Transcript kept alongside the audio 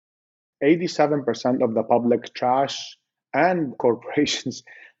87% of the public trash and corporations,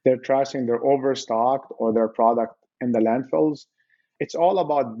 they're trashing their overstocked or their product in the landfills. It's all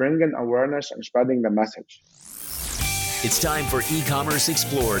about bringing awareness and spreading the message. It's time for E-Commerce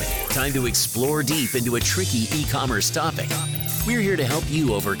Explored. Time to explore deep into a tricky e-commerce topic. We're here to help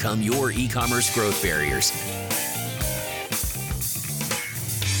you overcome your e-commerce growth barriers.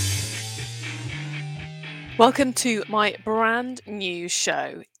 Welcome to my brand new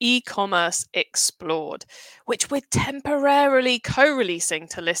show, E-Commerce Explored, which we're temporarily co-releasing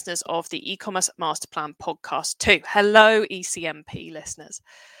to listeners of the E-Commerce Master Plan podcast too. Hello, ECMP listeners.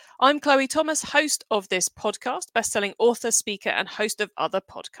 I'm Chloe Thomas, host of this podcast, best-selling author, speaker, and host of other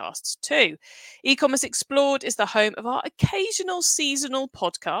podcasts too. E-Commerce Explored is the home of our occasional seasonal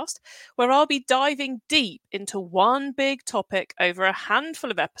podcast, where I'll be diving deep into one big topic over a handful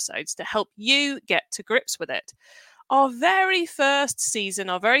of episodes to help you get to grips with it. Our very first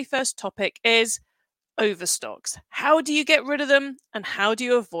season, our very first topic is overstocks. How do you get rid of them and how do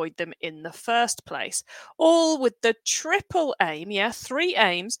you avoid them in the first place? All with the triple aim, three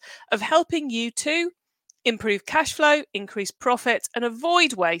aims of helping you to improve cash flow, increase profit, and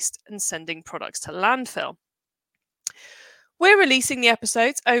avoid waste and sending products to landfill. We're releasing the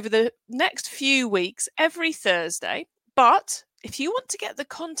episodes over the next few weeks every Thursday, but if you want to get the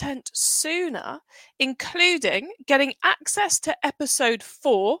content sooner, including getting access to episode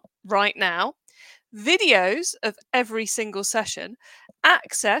 4 right now, videos of every single session,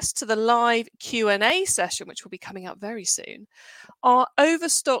 access to the live Q&A session, which will be coming out very soon, our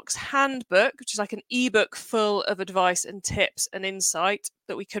Overstocks Handbook, which is like an ebook full of advice and tips and insight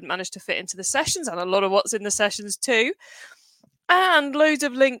that we couldn't manage to fit into the sessions, and a lot of what's in the sessions too, and loads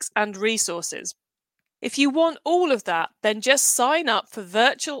of links and resources. If you want all of that, then just sign up for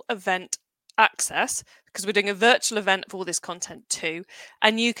virtual event access, because we're doing a virtual event of all this content too,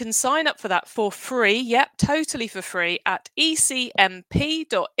 and you can sign up for that for free, totally for free, at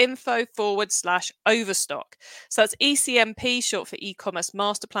ecmp.info/overstock. So that's ECMP, short for e-commerce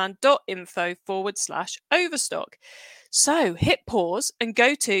masterplan.info/overstock. So hit pause and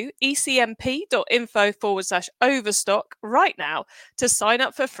go to ecmp.info/overstock right now to sign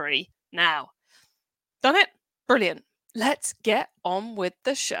up for free now. Done it? Brilliant. Let's get on with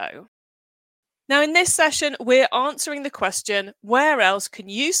the show. Now, in this session, we're answering the question, where else can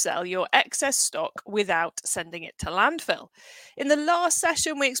you sell your excess stock without sending it to landfill? In the last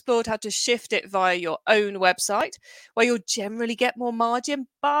session, we explored how to shift it via your own website, where you'll generally get more margin,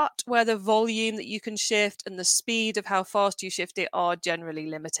 but where the volume that you can shift and the speed of how fast you shift it are generally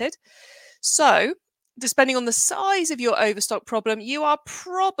limited. So, depending on the size of your overstock problem, you are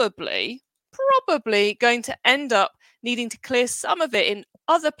probably going to end up needing to clear some of it in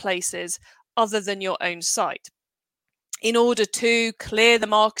other places other than your own site, in order to clear the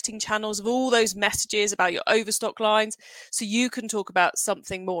marketing channels of all those messages about your overstock lines, so you can talk about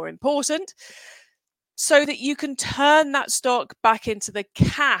something more important, so that you can turn that stock back into the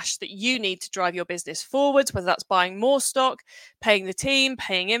cash that you need to drive your business forwards, whether that's buying more stock, paying the team,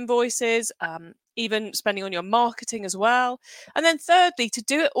 paying invoices, even spending on your marketing as well. And then thirdly, to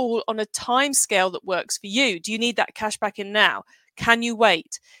do it all on a time scale that works for you. Do you need that cash back in now? Can you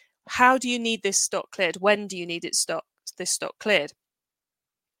wait? How do you need this stock cleared? When do you need this stock cleared?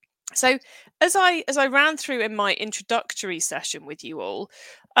 So as I ran through in my introductory session with you all,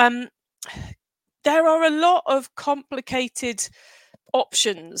 there are a lot of complicated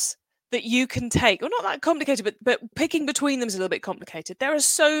options that you can take. Well, not that complicated, but picking between them is a little bit complicated. There are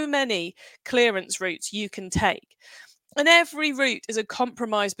so many clearance routes you can take. And every route is a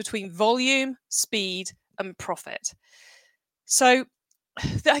compromise between volume, speed, and profit. So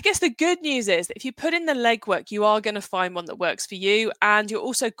I guess the good news is that if you put in the legwork, you are going to find one that works for you, and you're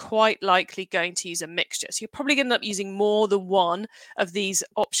also quite likely going to use a mixture. So you're probably going to end up using more than one of these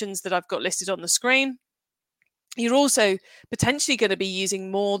options that I've got listed on the screen. You're also potentially going to be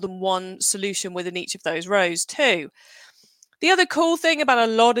using more than one solution within each of those rows too. The other cool thing about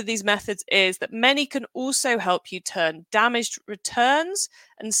a lot of these methods is that many can also help you turn damaged returns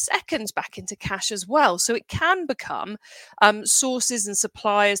and seconds back into cash as well. So it can become sources and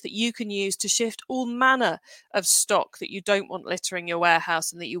suppliers that you can use to shift all manner of stock that you don't want littering your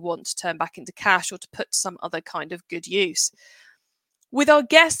warehouse and that you want to turn back into cash or to put to some other kind of good use. With our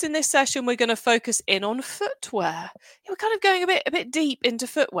guest in this session, we're going to focus in on footwear. We're kind of going a bit deep into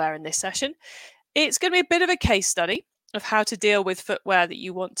footwear in this session. It's going to be a bit of a case study of how to deal with footwear that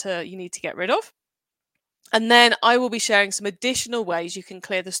you need to get rid of. And then I will be sharing some additional ways you can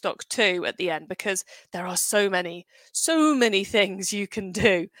clear the stock too at the end, because there are so many things you can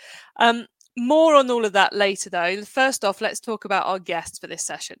do. More on all of that later, though. First off, let's talk about our guests for this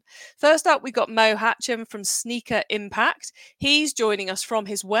session. First up, we've got Mo Hatcham from Sneaker Impact. He's joining us from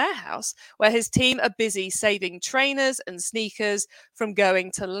his warehouse, where his team are busy saving trainers and sneakers from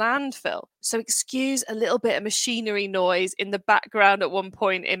going to landfill. So excuse a little bit of machinery noise in the background at one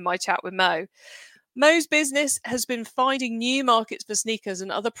point in my chat with Mo. Mo's business has been finding new markets for sneakers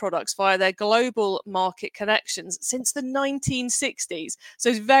and other products via their global market connections since the 1960s. So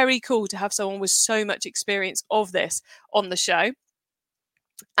it's very cool to have someone with so much experience of this on the show.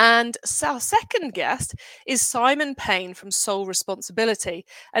 And our second guest is Simon Payne from Sole Responsibility.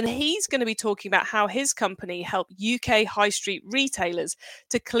 And he's going to be talking about how his company helped UK high street retailers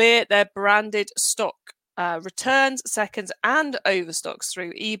to clear their branded stock returns, seconds, and overstocks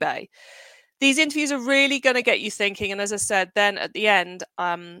through eBay. These interviews are really going to get you thinking. And as I said, then at the end,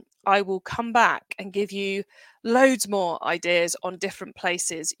 I will come back and give you loads more ideas on different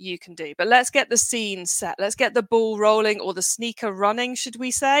places you can do. But let's get the scene set. Let's get the ball rolling, or the sneaker running, should we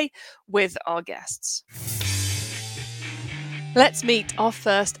say, with our guests. Let's meet our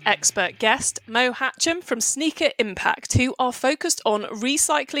first expert guest, Mo Hatcham from Sneaker Impact, who are focused on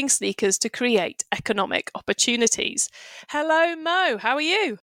recycling sneakers to create economic opportunities. Hello, Mo. How are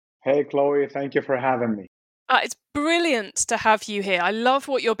you? Hey, Chloe, thank you for having me. It's brilliant to have you here. I love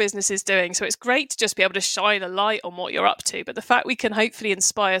what your business is doing. So it's great to just be able to shine a light on what you're up to. But the fact we can hopefully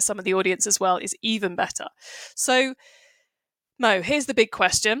inspire some of the audience as well is even better. So, Mo, here's the big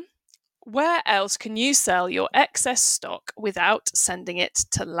question. Where else can you sell your excess stock without sending it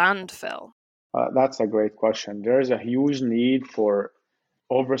to landfill? That's a great question. There is a huge need for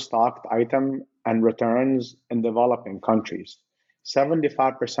overstocked item and returns in developing countries.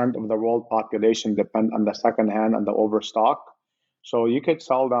 75% of the world population depend on the second hand and the overstock. So you could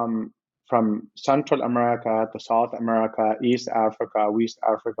sell them from Central America to South America, East Africa, West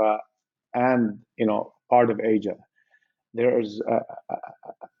Africa, and part of Asia. There is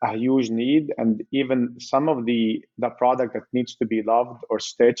a huge need, and even some of the product that needs to be loved or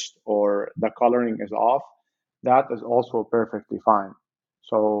stitched or the coloring is off, that is also perfectly fine.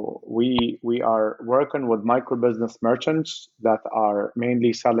 So we are working with micro business merchants that are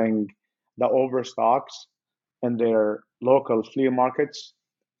mainly selling the overstocks in their local flea markets,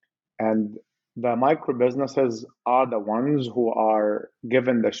 and the micro businesses are the ones who are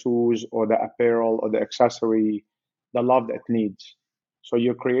given the shoes or the apparel or the accessory the love it needs. So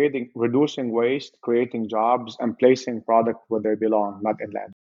you're reducing waste, creating jobs, and placing product where they belong, not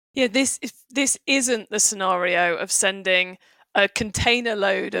inland. Yeah, this isn't the scenario of sending a container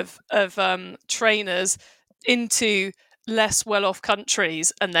load of trainers into less well-off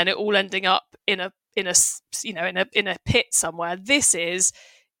countries and then it all ending up in a pit somewhere. This is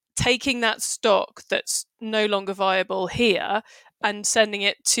taking that stock that's no longer viable here and sending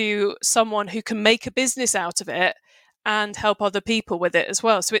it to someone who can make a business out of it and help other people with it as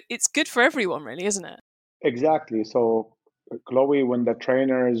well. So it's good for everyone, really, isn't it? Exactly. So, Chloe, when the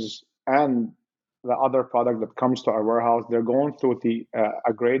trainers and the other product that comes to our warehouse, they're going through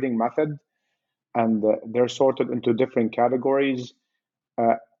a grading method, and they're sorted into different categories.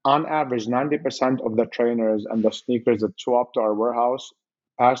 Uh, on average, 90% of the trainers and the sneakers that show up to our warehouse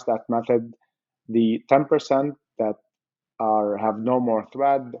pass that method. The 10% that have no more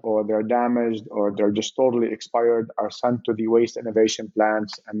thread, or they're damaged, or they're just totally expired, are sent to the waste innovation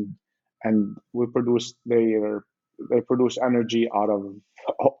plants, and they produce energy out of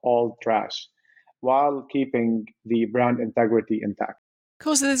all trash while keeping the brand integrity intact. Of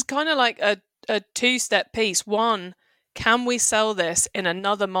course, there's kind of like a two-step piece. One, can we sell this in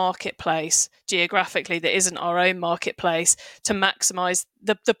another marketplace geographically that isn't our own marketplace to maximize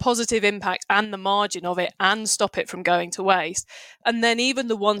the positive impact and the margin of it and stop it from going to waste? And then even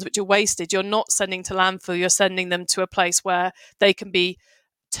the ones which are wasted, you're not sending to landfill, you're sending them to a place where they can be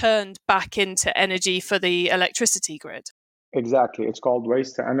turned back into energy for the electricity grid. Exactly. It's called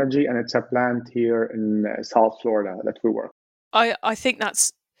Waste to Energy, and it's a plant here in South Florida that we work. I think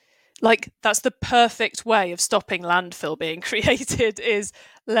that's the perfect way of stopping landfill being created is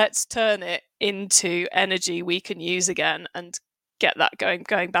let's turn it into energy we can use again and get that going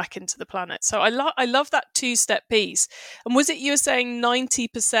back into the planet. So I love that two-step piece. And was it you were saying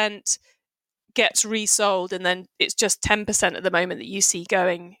 90% gets resold and then it's just 10% at the moment that you see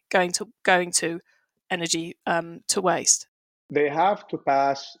going to energy to waste? They have to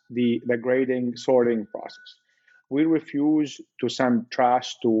pass the grading sorting process. We refuse to send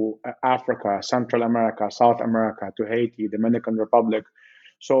trash to Africa, Central America, South America, to Haiti, Dominican Republic.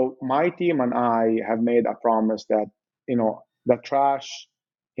 So my team and I have made a promise that the trash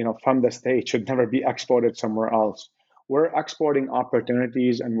from the state should never be exported somewhere else. we're exporting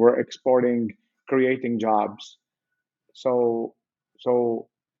opportunities and we're exporting creating jobs. So so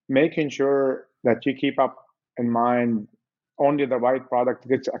making sure that you keep up in mind only the right product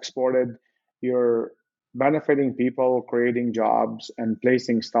gets exported, you're benefiting people, creating jobs, and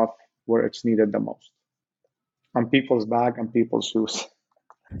placing stuff where it's needed the most on people's back and people's shoes.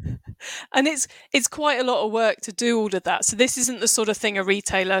 And it's quite a lot of work to do all of that. So this isn't the sort of thing a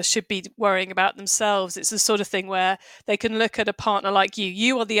retailer should be worrying about themselves. It's the sort of thing where they can look at a partner like you.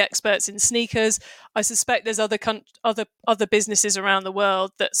 You are the experts in sneakers. I suspect there's other businesses around the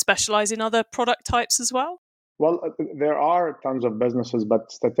world that specialize in other product types as well. Well, there are tons of businesses,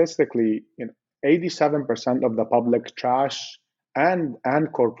 but statistically, 87% of the public trash and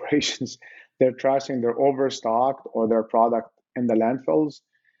corporations, they're trashing their overstocked or their product in the landfills.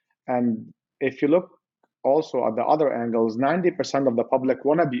 And if you look also at the other angles, 90% of the public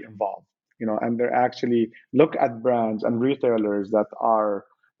want to be involved, and they're actually look at brands and retailers that are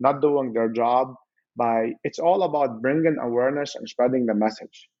not doing their job by, it's all about bringing awareness and spreading the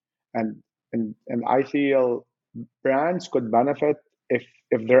message. And I feel brands could benefit if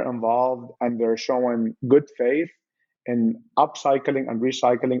they're involved and they're showing good faith in upcycling and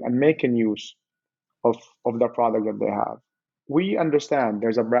recycling and making use of, of the product that they have. We understand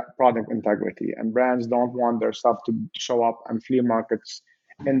there's a product integrity, and brands don't want their stuff to show up on flea markets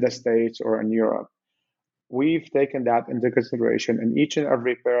in the States or in Europe. We've taken that into consideration, and each and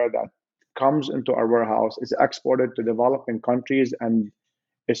every pair that comes into our warehouse is exported to developing countries and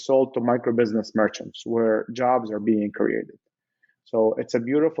is sold to micro business merchants where jobs are being created. So it's a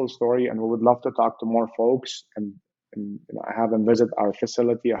beautiful story, and we would love to talk to more folks and have them visit our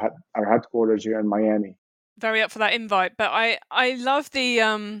facility, our headquarters here in Miami. Very up for that invite, but I love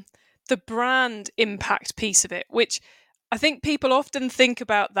the brand impact piece of it, which I think people often think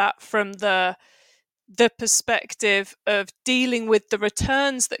about that from the perspective of dealing with the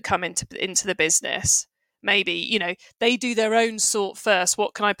returns that come into the business. Maybe, they do their own sort first.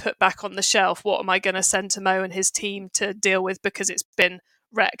 What can I put back on the shelf? What am I going to send to Mo and his team to deal with because it's been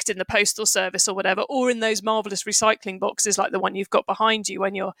wrecked in the postal service or whatever, or in those marvelous recycling boxes like the one you've got behind you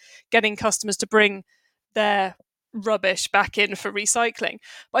when you're getting customers to bring their rubbish back in for recycling.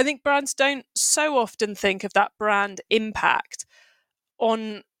 But I think brands don't so often think of that brand impact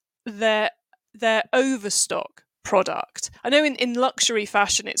on their overstock product. I know in luxury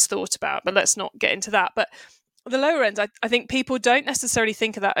fashion it's thought about, but let's not get into that. But the lower end, I think people don't necessarily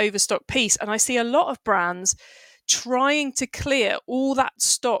think of that overstock piece. And I see a lot of brands trying to clear all that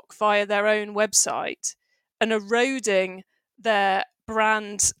stock via their own website and eroding their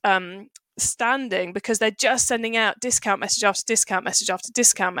brand standing because they're just sending out discount message after discount message after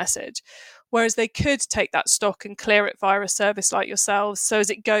discount message. Whereas they could take that stock and clear it via a service like yourselves so as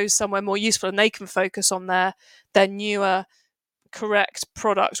it goes somewhere more useful and they can focus on their newer, correct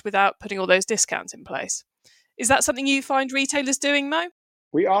product without putting all those discounts in place. Is that something you find retailers doing, Mo?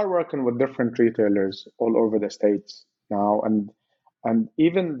 We are working with different retailers all over the States now, and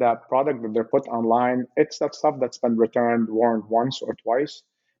even that product that they're put online, it's that stuff that's been returned, worn once or twice,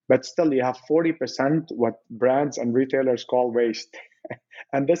 but still you have 40% what brands and retailers call waste.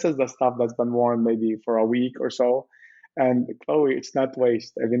 And this is the stuff that's been worn maybe for a week or so. And Chloe, it's not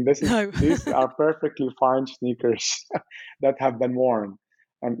waste. I mean, these are perfectly fine sneakers that have been worn.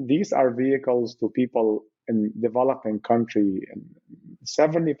 And these are vehicles to people in developing country. And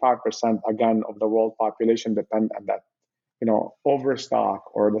 75% again of the world population depend on that,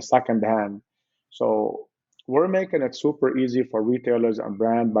 overstock or the second hand. So we're making it super easy for retailers and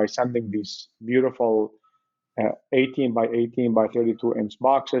brand by sending these beautiful 18 by 18 by 32-inch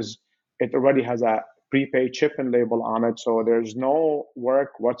boxes. It already has a prepaid shipping label on it, so there's no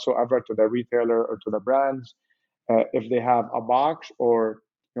work whatsoever to the retailer or to the brands. If they have a box or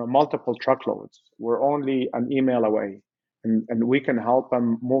multiple truckloads, we're only an email away, and we can help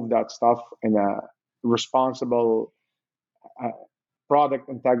them move that stuff in a responsible product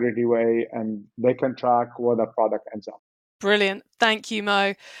integrity way, and they can track where the product ends up. Brilliant. Thank you,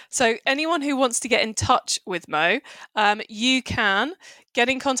 Mo. So anyone who wants to get in touch with Mo, you can get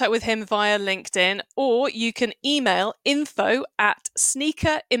in contact with him via LinkedIn, or you can email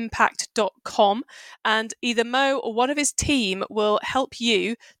info@sneakerimpact.com, and either Mo or one of his team will help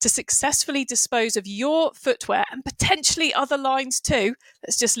you to successfully dispose of your footwear and potentially other lines too.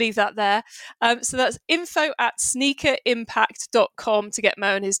 Let's just leave that there. So that's info@sneakerimpact.com to get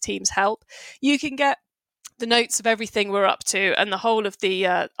Mo and his team's help. You can get the notes of everything we're up to and the whole of the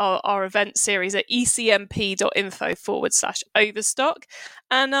our event series at ecmp.info/overstock.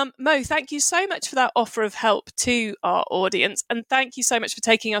 And Mo, thank you so much for that offer of help to our audience. And thank you so much for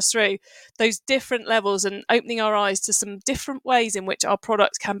taking us through those different levels and opening our eyes to some different ways in which our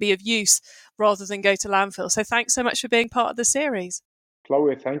products can be of use rather than go to landfill. So thanks so much for being part of the series.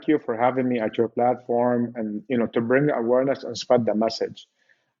 Chloe, thank you for having me at your platform and to bring awareness and spread the message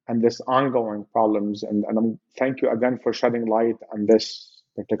and this ongoing problems. And thank you again for shedding light on this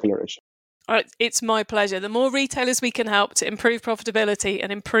particular issue. All right, it's my pleasure. The more retailers we can help to improve profitability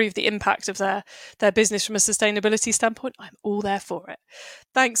and improve the impact of their business from a sustainability standpoint, I'm all there for it.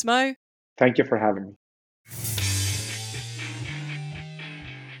 Thanks, Mo. Thank you for having me.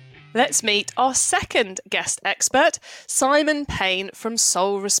 Let's meet our second guest expert, Simon Payne from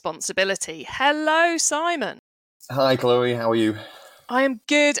Sole Responsibility. Hello, Simon. Hi, Chloe. How are you? I am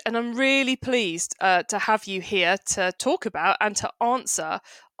good, and I'm really pleased to have you here to talk about and to answer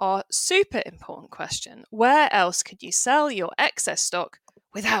our super important question. Where else could you sell your excess stock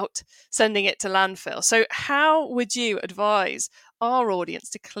without sending it to landfill? So how would you advise our audience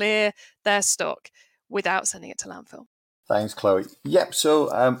to clear their stock without sending it to landfill? Thanks, Chloe. Yep. So,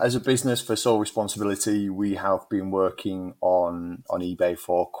 as a business for Sole Responsibility, we have been working on eBay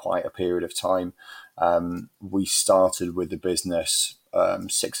for quite a period of time. We started with the business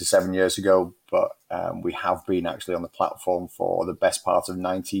 6 or 7 years ago, but we have been actually on the platform for the best part of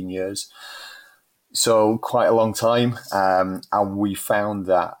 19 years. So quite a long time. And we found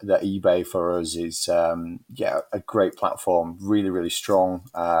that eBay for us is, a great platform, really, really strong.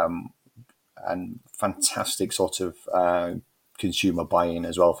 And fantastic sort of consumer buy-in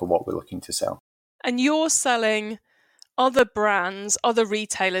as well for what we're looking to sell. And you're selling other brands, other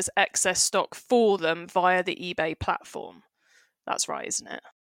retailers' excess stock for them via the eBay platform. That's right, isn't it?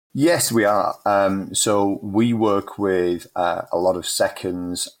 Yes, we are. So we work with a lot of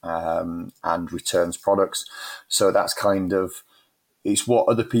seconds and returns products. So that's kind of, it's what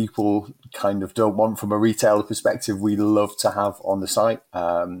other people kind of don't want from a retailer perspective. We love to have on the site.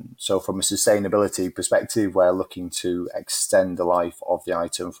 So from a sustainability perspective, we're looking to extend the life of the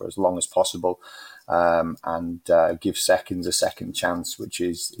item for as long as possible and give seconds a second chance, which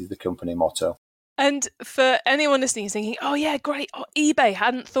is the company motto. And for anyone listening who's thinking, oh yeah, great, eBay,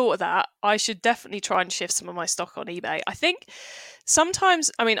 hadn't thought of that. I should definitely try and shift some of my stock on eBay. I think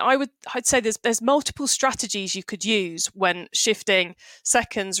sometimes, I'd say there's multiple strategies you could use when shifting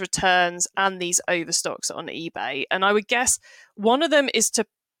seconds, returns, and these overstocks on eBay. And I would guess one of them is to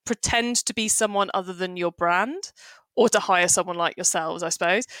pretend to be someone other than your brand, or to hire someone like yourselves, I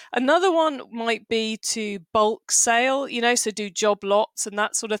suppose. Another one might be to bulk sale, so do job lots and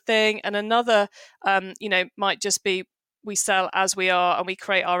that sort of thing. And another, might just be we sell as we are and we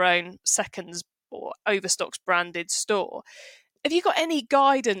create our own seconds or overstocks branded store. Have you got any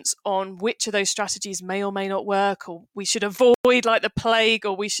guidance on which of those strategies may or may not work, or we should avoid like the plague,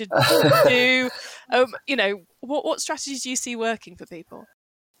 or we should do, what strategies do you see working for people?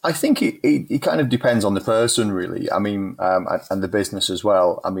 I think it kind of depends on the person, really. I mean, and the business as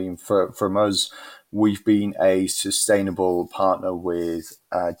well. I mean, from us, we've been a sustainable partner with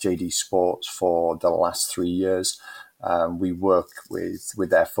JD Sports for the last 3 years. We work with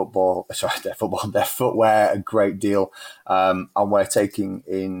their footwear a great deal, and we're taking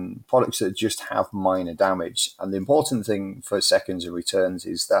in products that just have minor damage. And the important thing for seconds and returns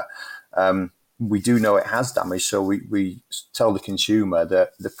is that we do know it has damage, so we tell the consumer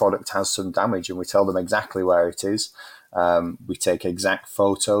that the product has some damage, and we tell them exactly where it is. We take exact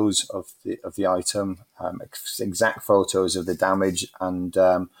photos of the item, exact photos of the damage, and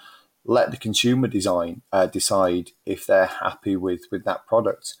let the consumer decide if they're happy with that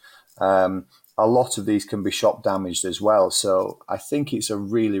product. A lot of these can be shop damaged as well, so I think it's a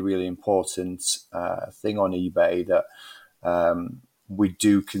really, really important thing on eBay that we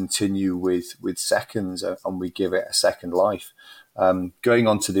do continue with seconds and we give it a second life. Going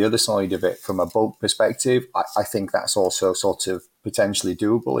on to the other side of it from a bulk perspective, I think that's also sort of potentially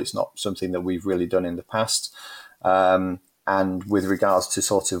doable. It's not something that we've really done in the past. And with regards to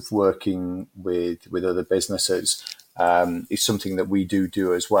sort of working with other businesses, it's something that we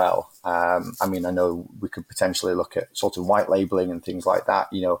do as well. I know we could potentially look at sort of white labeling and things like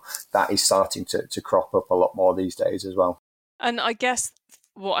that. That is starting to crop up a lot more these days as well. And I guess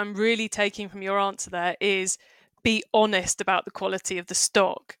what I'm really taking from your answer there is be honest about the quality of the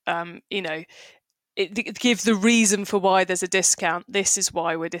stock. Give the reason for why there's a discount. This is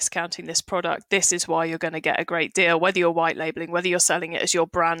why we're discounting this product. This is why you're going to get a great deal, whether you're white labeling, whether you're selling it as your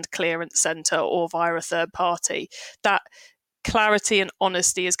brand clearance center or via a third party. That clarity and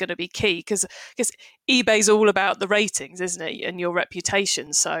honesty is going to be key, because eBay's all about the ratings, isn't it, and your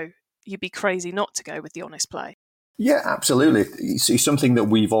reputation. So you'd be crazy not to go with the honest play. Yeah, absolutely. It's something that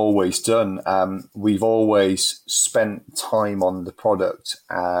we've always done. We've always spent time on the product,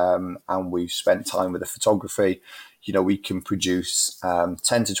 and we've spent time with the photography. We can produce 10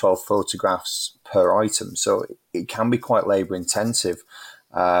 to 12 photographs per item. So it can be quite labor intensive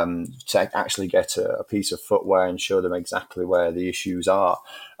to actually get a piece of footwear and show them exactly where the issues are.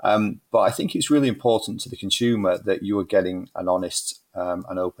 But I think it's really important to the consumer that you are getting an honest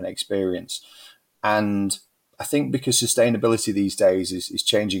and open experience. And I think because sustainability these days is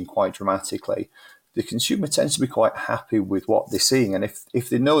changing quite dramatically, the consumer tends to be quite happy with what they're seeing. And if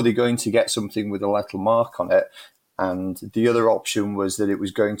they know they're going to get something with a little mark on it, and the other option was that it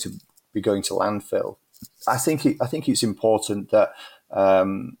was going to be going to landfill, I think it's important that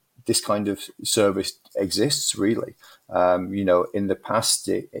this kind of service exists, really. In the past,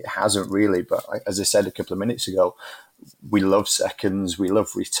 it hasn't really. But as I said a couple of minutes ago, we love seconds, we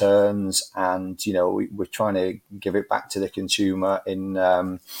love returns, and we're trying to give it back to the consumer and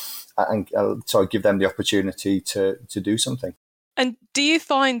give them the opportunity to do something. And do you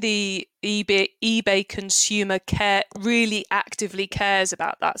find the eBay consumer really actively cares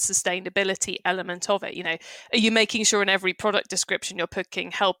about that sustainability element of it? Are you making sure in every product description you're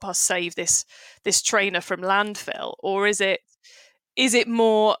putting, help us save this trainer from landfill, or is it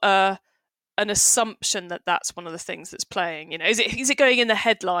more an assumption that that's one of the things that's playing? Is it going in the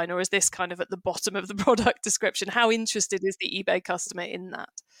headline, or is this kind of at the bottom of the product description? How interested is the eBay customer in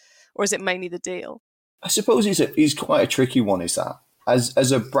that, or is it mainly the deal? I suppose it's quite a tricky one, is that.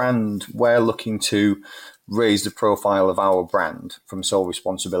 As a brand, we're looking to raise the profile of our brand from sole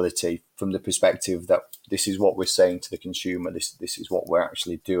responsibility, from the perspective that this is what we're saying to the consumer, this is what we're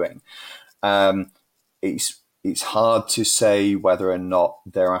actually doing. It's hard to say whether or not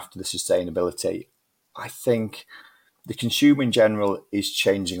they're after the sustainability. I think the consumer in general is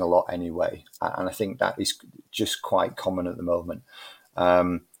changing a lot anyway, and I think that is just quite common at the moment.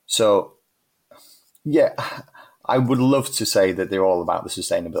 Yeah, I would love to say that they're all about the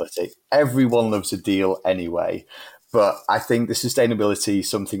sustainability. Everyone loves a deal anyway, but I think the sustainability is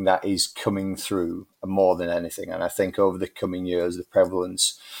something that is coming through more than anything. And I think over the coming years, the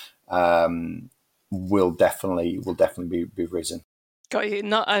prevalence will definitely be risen. Got you.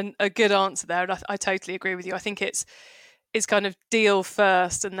 Not a good answer there. And I totally agree with you. I think it's kind of deal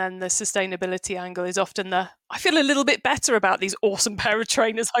first, and then the sustainability angle is often I feel a little bit better about these awesome pair of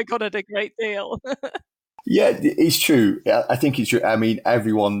trainers I got at a great deal. Yeah, it's true. I think it's true. I mean,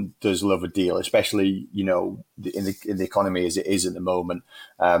 everyone does love a deal, especially, in the economy as it is at the moment.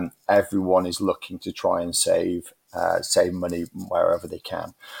 Everyone is looking to try and save money wherever they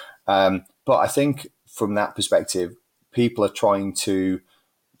can. But I think from that perspective, people are trying to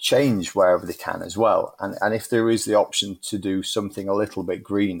change wherever they can as well. And if there is the option to do something a little bit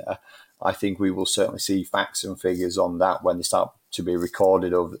greener, I think we will certainly see facts and figures on that when they start to be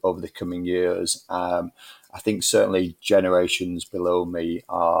recorded over the coming years. I think certainly generations below me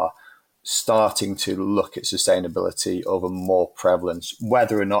are starting to look at sustainability over more prevalence.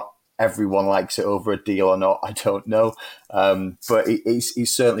 Whether or not everyone likes it over a deal or not, I don't know. But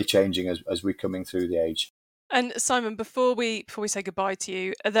it's certainly changing as we're coming through the age. And Simon, before we say goodbye to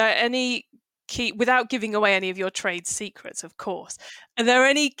you, are there any key, without giving away any of your trade secrets, of course, are there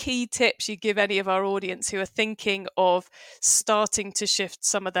any key tips you give any of our audience who are thinking of starting to shift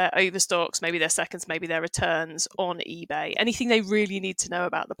some of their overstocks, maybe their seconds, maybe their returns on eBay? Anything they really need to know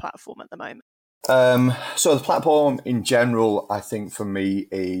about the platform at the moment? So the platform in general, I think for me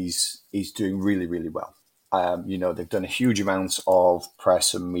is doing really, really well. They've done a huge amount of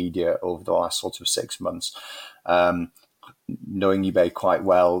press and media over the last sort of 6 months. Knowing eBay quite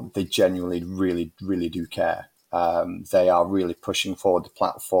well, they genuinely really, really do care. They are really pushing forward the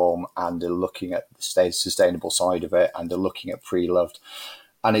platform, and they're looking at the sustainable side of it, and they're looking at pre-loved.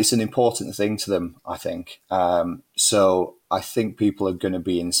 And it's an important thing to them, I think. So I think people are going to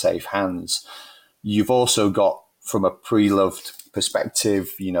be in safe hands. You've also got, from a pre-loved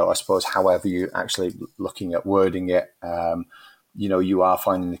perspective, I suppose, however you're actually looking at wording it, you are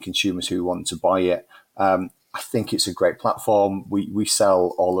finding the consumers who want to buy it. I think it's a great platform. We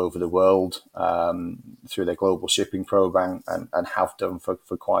sell all over the world through their global shipping program and have done for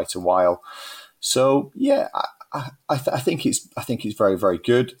quite a while. So yeah, I think it's very, very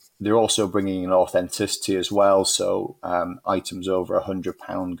good. They're also bringing in authenticity as well. So items over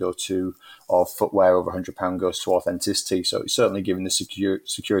 £100 go to, or footwear over £100 goes to authenticity. So it's certainly giving the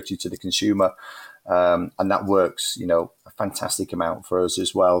security to the consumer, and that works, a fantastic amount for us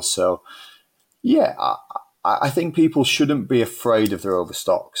as well. So yeah, I think people shouldn't be afraid of their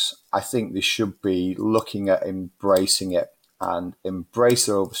overstocks. I think they should be looking at embracing it and embrace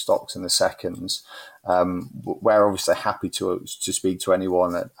their overstocks in the seconds. We're obviously happy to speak to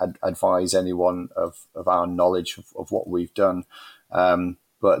anyone, advise anyone of our knowledge of what we've done.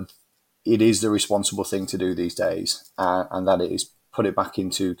 But it is the responsible thing to do these days, and that it is put it back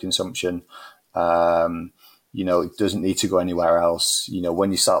into consumption. It doesn't need to go anywhere else.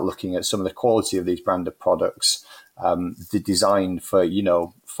 When you start looking at some of the quality of these branded products, they're designed for,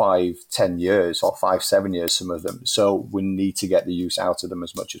 5-10 years or 5-7 years, some of them. So we need to get the use out of them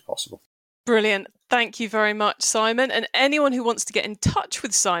as much as possible. Brilliant. Thank you very much, Simon. And anyone who wants to get in touch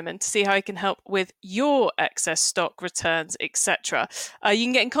with Simon to see how he can help with your excess stock returns, etc., you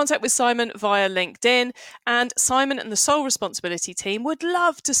can get in contact with Simon via LinkedIn. And Simon and the Sole Responsibility team would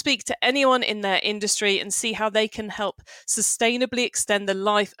love to speak to anyone in their industry and see how they can help sustainably extend the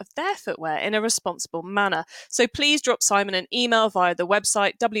life of their footwear in a responsible manner. So please drop Simon an email via the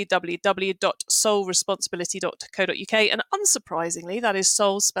website www.soleresponsibility.co.uk. And unsurprisingly, that is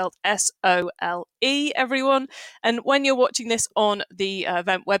Sole spelled SOLE, everyone. And when you're watching this on the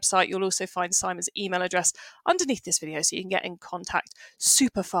event website, you'll also find Simon's email address underneath this video so you can get in contact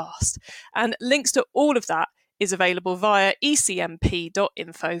super fast. And links to all of that is available via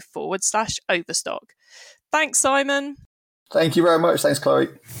ecmp.info/overstock. Thanks, Simon. Thank you very much. Thanks, Chloe.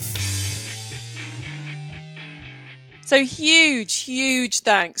 So huge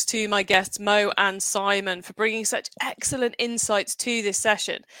thanks to my guests Mo and Simon for bringing such excellent insights to this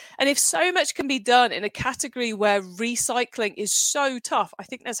session. And if so much can be done in a category where recycling is so tough, I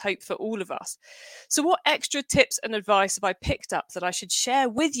think there's hope for all of us. So what extra tips and advice have I picked up that I should share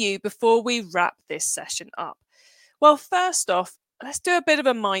with you before we wrap this session up? Well, first off, let's do a bit of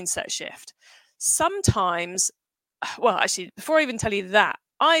a mindset shift. Sometimes, well, actually, before I even tell you that,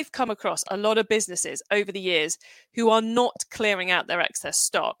 I've come across a lot of businesses over the years who are not clearing out their excess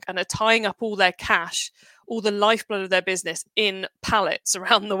stock and are tying up all their cash, all the lifeblood of their business in pallets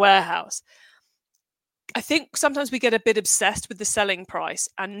around the warehouse. I think sometimes we get a bit obsessed with the selling price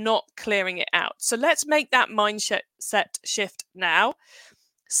and not clearing it out. So let's make that mindset shift now.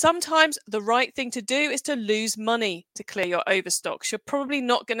 Sometimes the right thing to do is to lose money to clear your overstocks. You're probably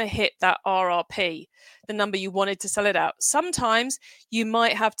not going to hit that RRP, the number you wanted to sell it out. Sometimes you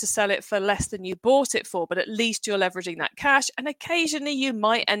might have to sell it for less than you bought it for, but at least you're leveraging that cash. And occasionally you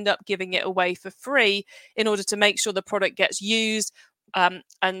might end up giving it away for free in order to make sure the product gets used and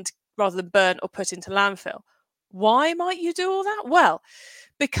rather than burnt or put into landfill. Why might you do all that? Well,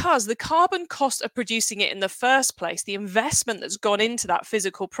 because the carbon cost of producing it in the first place, the investment that's gone into that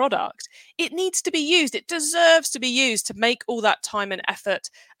physical product, it needs to be used. It deserves to be used to make all that time and effort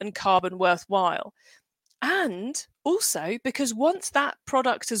and carbon worthwhile. And also because once that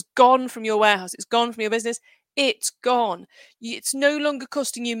product has gone from your warehouse, it's gone from your business, it's gone. It's no longer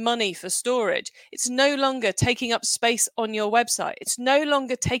costing you money for storage. It's no longer taking up space on your website. It's no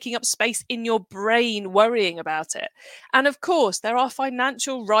longer taking up space in your brain worrying about it. And of course, there are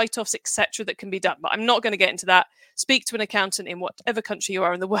financial write-offs, etc., that can be done. But I'm not going to get into that. Speak to an accountant in whatever country you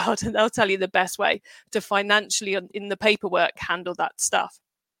are in the world, and they'll tell you the best way to financially, in the paperwork, handle that stuff.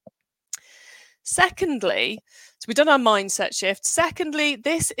 Secondly, so we've done our mindset shift. Secondly,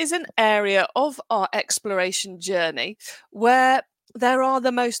 this is an area of our exploration journey where there are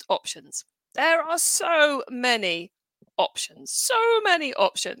the most options. There are so many options,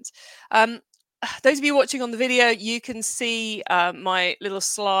 those of you watching on the video, you can see my little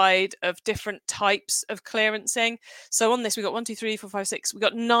slide of different types of clearancing. So on this, we've got 1, 2, 3, 4, 5, 6. We've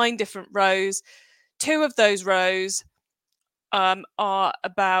got 9 different rows. 2 of those rows are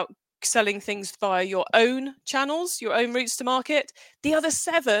about selling things via your own channels, your own routes to market. The other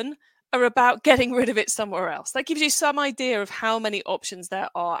 7 are about getting rid of it somewhere else. That gives you some idea of how many options there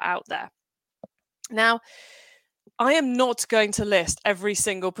are out there. Now, I am not going to list every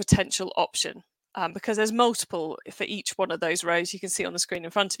single potential option because there's multiple for each one of those rows you can see on the screen in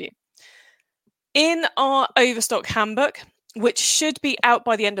front of you. In our Overstock Handbook, which should be out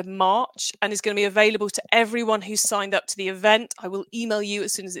by the end of March and is going to be available to everyone who's signed up to the event. I will email you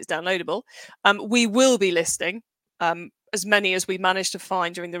as soon as it's downloadable. We will be listing as many as we managed to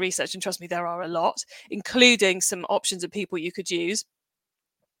find during the research, and trust me, there are a lot, including some options of people you could use.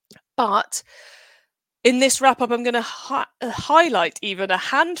 But in this wrap-up, I'm going to highlight even a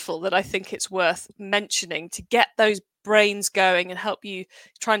handful that I think it's worth mentioning to get those brains going and help you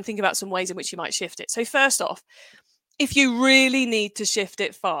try and think about some ways in which you might shift it. So first off, if you really need to shift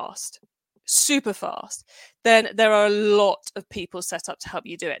it fast, super fast, then there are a lot of people set up to help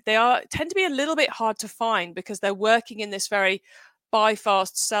you do it. They tend to be a little bit hard to find because they're working in this very buy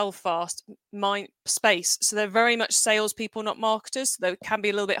fast, sell fast space. So they're very much salespeople, not marketers. So they can be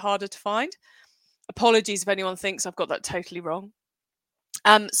a little bit harder to find. Apologies if anyone thinks I've got that totally wrong.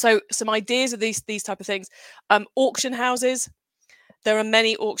 So some ideas of these type of things. Auction houses. There are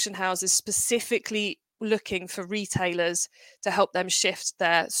many auction houses specifically looking for retailers to help them shift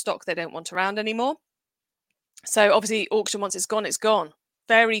their stock they don't want around anymore. So obviously auction, once it's gone, it's gone.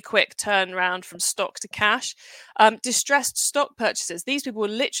 Very quick turnaround from stock to cash. Distressed stock purchases. These people will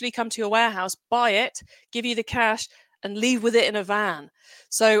literally come to your warehouse, buy it, give you the cash, and leave with it in a van.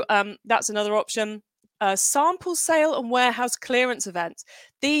 So that's another option. Sample sale and warehouse clearance events.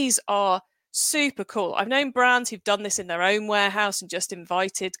 These are super cool. I've known brands who've done this in their own warehouse and just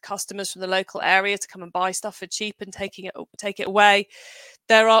invited customers from the local area to come and buy stuff for cheap and take it away.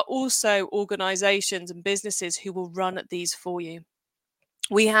 There are also organizations and businesses who will run these for you.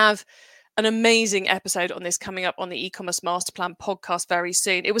 We have an amazing episode on this coming up on the e-commerce master plan podcast very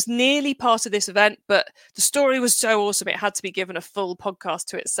soon. It was nearly part of this event, but the story was so awesome it had to be given a full podcast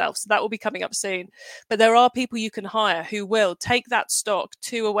to itself. So that will be coming up soon. But there are people you can hire who will take that stock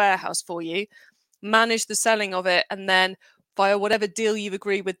to a warehouse for you, manage the selling of it, and then via whatever deal you've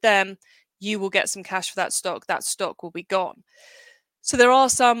agreed with them, you will get some cash for that stock. That stock will be gone. So there are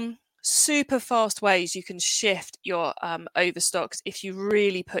some super fast ways you can shift your overstocks if you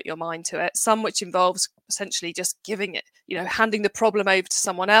really put your mind to it. Some which involves essentially just giving it, handing the problem over to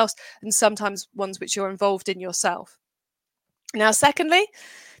someone else, and sometimes ones which you're involved in yourself. Now, secondly,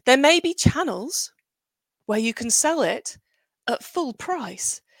 there may be channels where you can sell it at full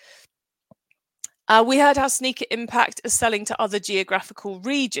price. We heard how Sneaker Impact is selling to other geographical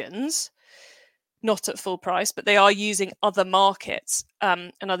regions, not at full price, but they are using other markets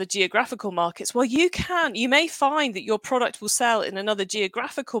and other geographical markets. Well, you may find that your product will sell in another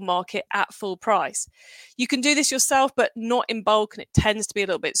geographical market at full price. You can do this yourself, but not in bulk, and it tends to be a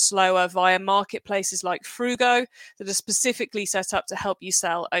little bit slower via marketplaces like Frugo that are specifically set up to help you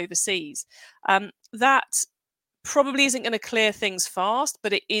sell overseas. That probably isn't going to clear things fast,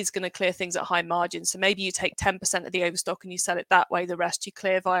 but it is going to clear things at high margins. So maybe you take 10% of the overstock and you sell it that way. The rest you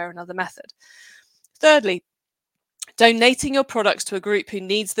clear via another method. Thirdly, donating your products to a group who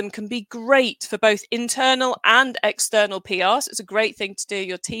needs them can be great for both internal and external PR. So it's a great thing to do.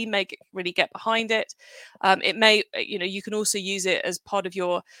 Your team may really get behind it. It may, you can also use it as part of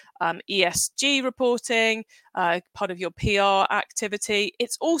your ESG reporting, part of your PR activity.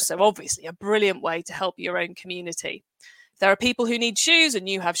 It's also obviously a brilliant way to help your own community. There are people who need shoes and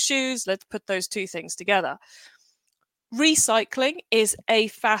you have shoes. Let's put those two things together. Recycling is a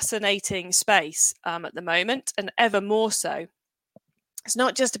fascinating space at the moment, and ever more so. It's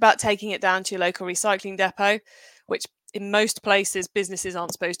not just about taking it down to your local recycling depot, which in most places businesses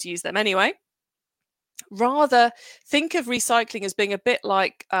aren't supposed to use them anyway. Rather, think of recycling as being a bit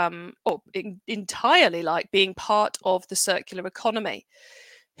like, entirely like being part of the circular economy.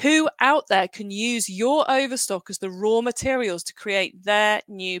 Who out there can use your overstock as the raw materials to create their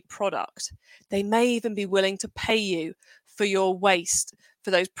new product? They may even be willing to pay you for your waste, for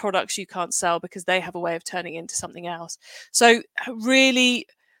those products you can't sell, because they have a way of turning into something else. So really,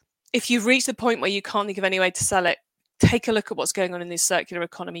 if you've reached the point where you can't think of any way to sell it, take a look at what's going on in this circular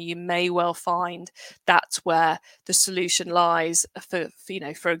economy. You may well find that's where the solution lies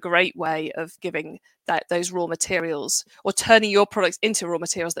for a great way of giving those raw materials, or turning your products into raw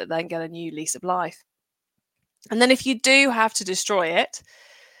materials that then get a new lease of life. And then if you do have to destroy it,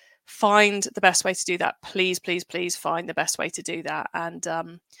 find the best way to do that. Please, please, please find the best way to do that. And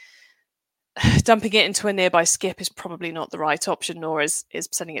dumping it into a nearby skip is probably not the right option, nor is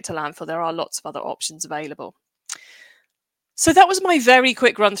sending it to landfill. There are lots of other options available. So that was my very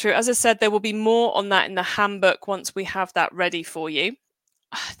quick run through. As I said, there will be more on that in the handbook once we have that ready for you.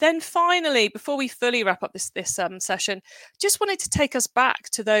 Then finally, before we fully wrap up this session, just wanted to take us back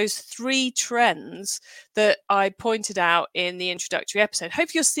to those 3 trends that I pointed out in the introductory episode.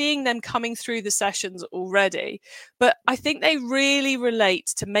 Hope you're seeing them coming through the sessions already, but I think they really relate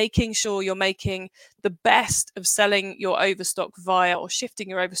to making sure you're making the best of selling your overstock via, or shifting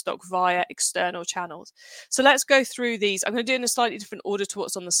your overstock via, external channels. So let's go through these. I'm going to do it in a slightly different order to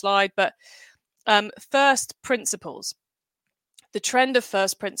what's on the slide, but first, principles. The trend of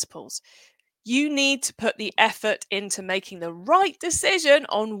first principles. You need to put the effort into making the right decision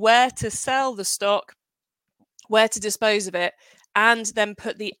on where to sell the stock, where to dispose of it, and then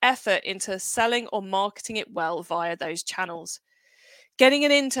put the effort into selling or marketing it well via those channels. Getting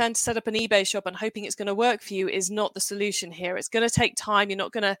an intern to set up an eBay shop and hoping it's going to work for you is not the solution here. It's going to take time. You're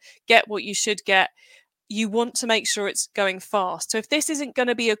not going to get what you should get. you want to make sure it's going fast. So if this isn't going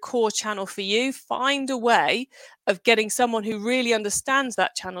to be a core channel for you, find a way of getting someone who really understands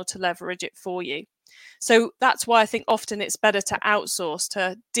that channel to leverage it for you. So that's why I think often it's better to outsource,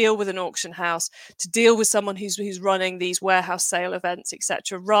 to deal with an auction house, to deal with someone who's running these warehouse sale events,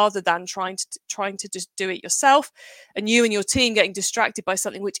 etc., rather than trying to just do it yourself, and you and your team getting distracted by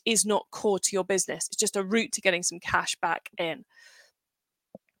something which is not core to your business. It's just a route to getting some cash back in.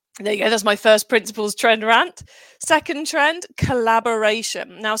 There you go. That's my first principles trend rant. Second trend,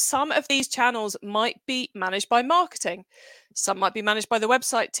 collaboration. Now, some of these channels might be managed by marketing. Some might be managed by the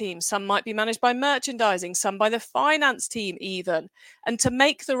website team. Some might be managed by merchandising. Some by the finance team even. And to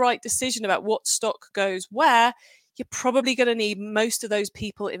make the right decision about what stock goes where, you're probably going to need most of those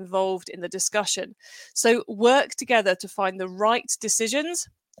people involved in the discussion. So work together to find the right decisions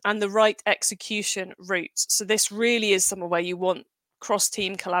and the right execution routes. So this really is somewhere where you want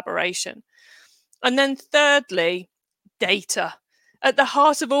cross-team collaboration. And then thirdly, data. At the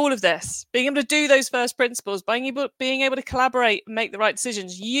heart of all of this, being able to do those first principles, being able to collaborate and make the right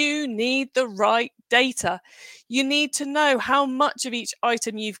decisions, you need the right data. You need to know how much of each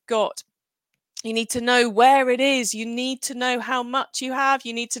item you've got. You need to know where it is. You need to know how much you have.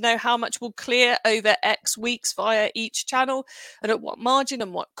 You need to know how much will clear over X weeks via each channel and at what margin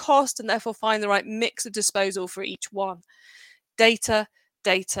and what cost, and therefore find the right mix of disposal for each one. Data,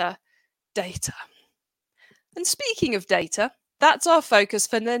 data, data. And speaking of data, that's our focus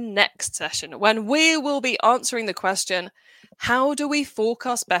for the next session, when we will be answering the question, how do we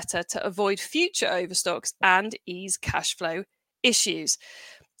forecast better to avoid future overstocks and ease cash flow issues?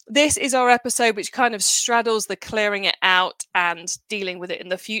 This is our episode which kind of straddles the clearing it out and dealing with it in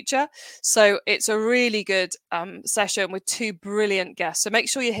the future. So it's a really good session with two brilliant guests. So make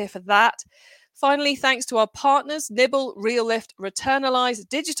sure you're here for that. Finally, thanks to our partners, Nibble, RealLift, Returnalize,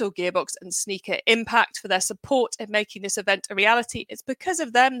 Digital Gearbox, and Sneaker Impact for their support in making this event a reality. It's because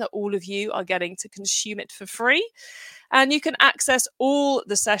of them that all of you are getting to consume it for free. And you can access all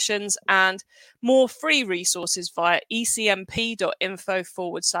the sessions and more free resources via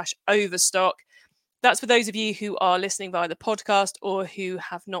ecmp.info/overstock. That's for those of you who are listening via the podcast or who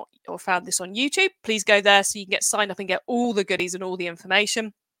have not or found this on YouTube. Please go there so you can get signed up and get all the goodies and all the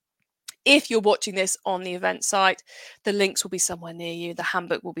information. If you're watching this on the event site, the links will be somewhere near you. The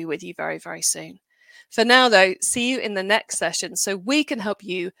handbook will be with you very, very soon. For now, though, see you in the next session so we can help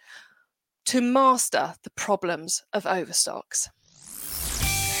you to master the problems of overstocks.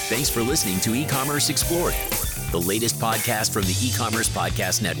 Thanks for listening to E-Commerce Explored, the latest podcast from the E-Commerce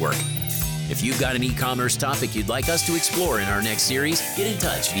Podcast Network. If you've got an e-commerce topic you'd like us to explore in our next series, get in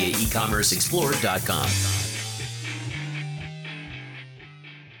touch via ecommerceexplored.com.